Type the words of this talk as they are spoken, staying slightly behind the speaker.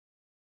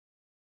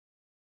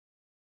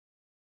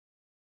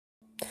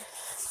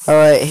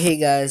Alright, hey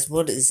guys,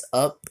 what is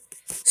up?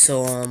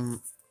 So,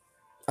 I'm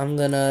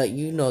gonna,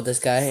 you know this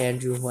guy,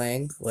 Andrew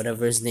Huang,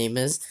 whatever his name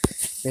is.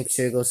 Make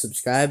sure you go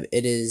subscribe.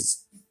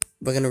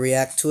 We're gonna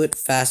react to it,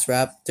 fast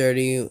rap,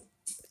 30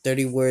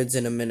 words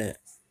in a minute.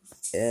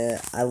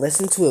 I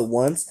listened to it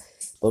once,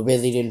 but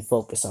really didn't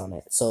focus on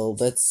it. So,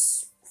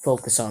 let's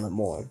focus on it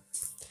more.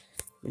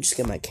 Let me just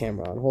get my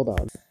camera on, hold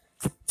on.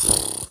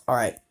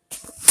 Alright.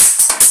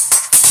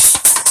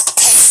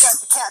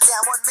 Start the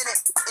countdown 1 minute.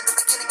 In the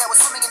beginning, I was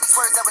swimming in these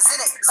words, I was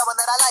in it. Someone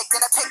that I liked,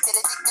 then I picked it.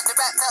 Addicted to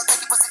rap, felt like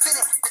it was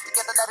infinite. Put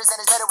together letters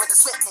and it's better with a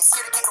swiftness.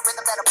 Here to kick a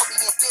rhythm that'll put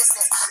me in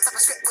business. Flip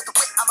a script with the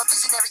wit, I'm a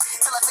visionary.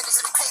 Till I finish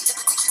every page of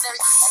the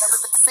dictionary. And I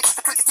rip it the sickest,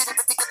 the quickest,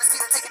 didn't think of the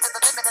speed, I take it to the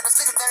limit, and I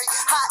spit it very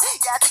hot.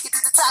 Yeah, I take it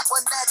to the top.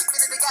 One magic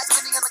minute, I got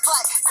spinning on the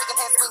clock. Second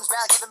hand swings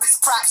round, giving me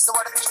some props. So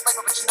artificial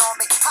flavor, but you know I'll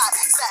make it pop.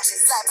 Smashing,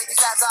 slapping, these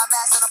raps are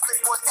mass. On a flip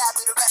more tab,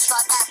 lead a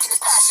restaurant, acting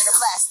is passion, I'm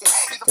blasting.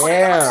 Even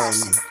putting on my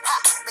fashion. Damn. Ha,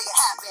 make it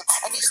happen.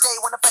 And each day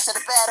when I'm fresh out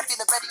of bed, I'm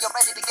feeling ready, I'm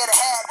ready to get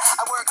ahead.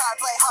 I work hard,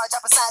 play hard,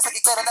 drop a science like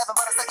a grade 11,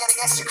 but I'm still getting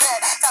extra cred.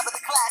 Top of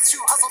the class,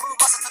 true hustle, move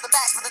muscle to the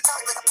max. With a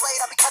tongue like a blade,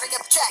 I'll be cutting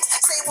up tracks.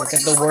 Say what Look I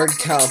at the use when I'm word in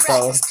the count, track.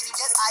 though. Speeding,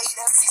 yes, I eat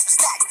MCs for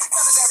snacks.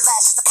 None of that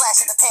lash, just a flash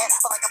in the pan.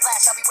 But like a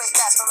flash, I'll be way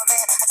fast for a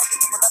man. I take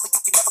it to a level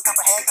you can never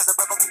comprehend. Cause the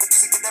rebel in the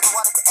music can never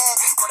want it to end.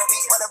 Wanna be,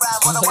 wanna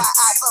rhyme, wanna why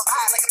I float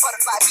high like a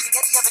butterfly, beating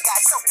any other guy.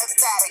 So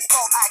ecstatic,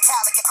 bold,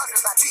 italic, and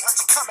underline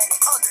 300 coming in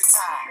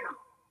undertime.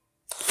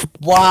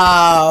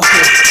 Wow.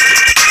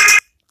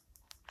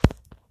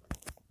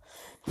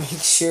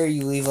 Make sure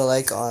you leave a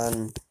like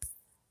on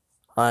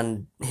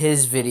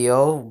his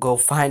video. Go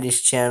find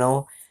his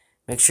channel.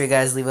 Make sure you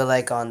guys leave a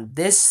like on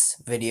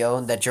this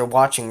video that you're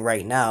watching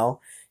right now.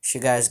 Make sure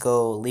you guys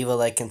go leave a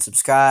like and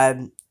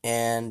subscribe.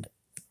 And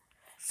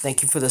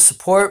thank you for the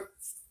support.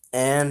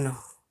 And you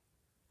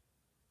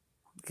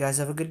guys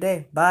have a good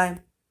day. Bye.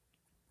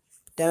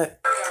 Damn it.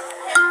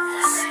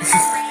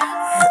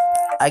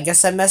 I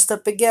guess I messed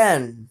up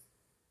again.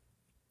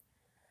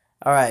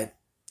 Alright.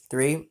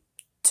 3,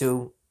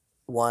 2,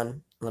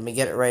 1. Let me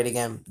get it right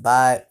again.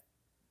 Bye.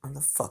 What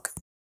the fuck?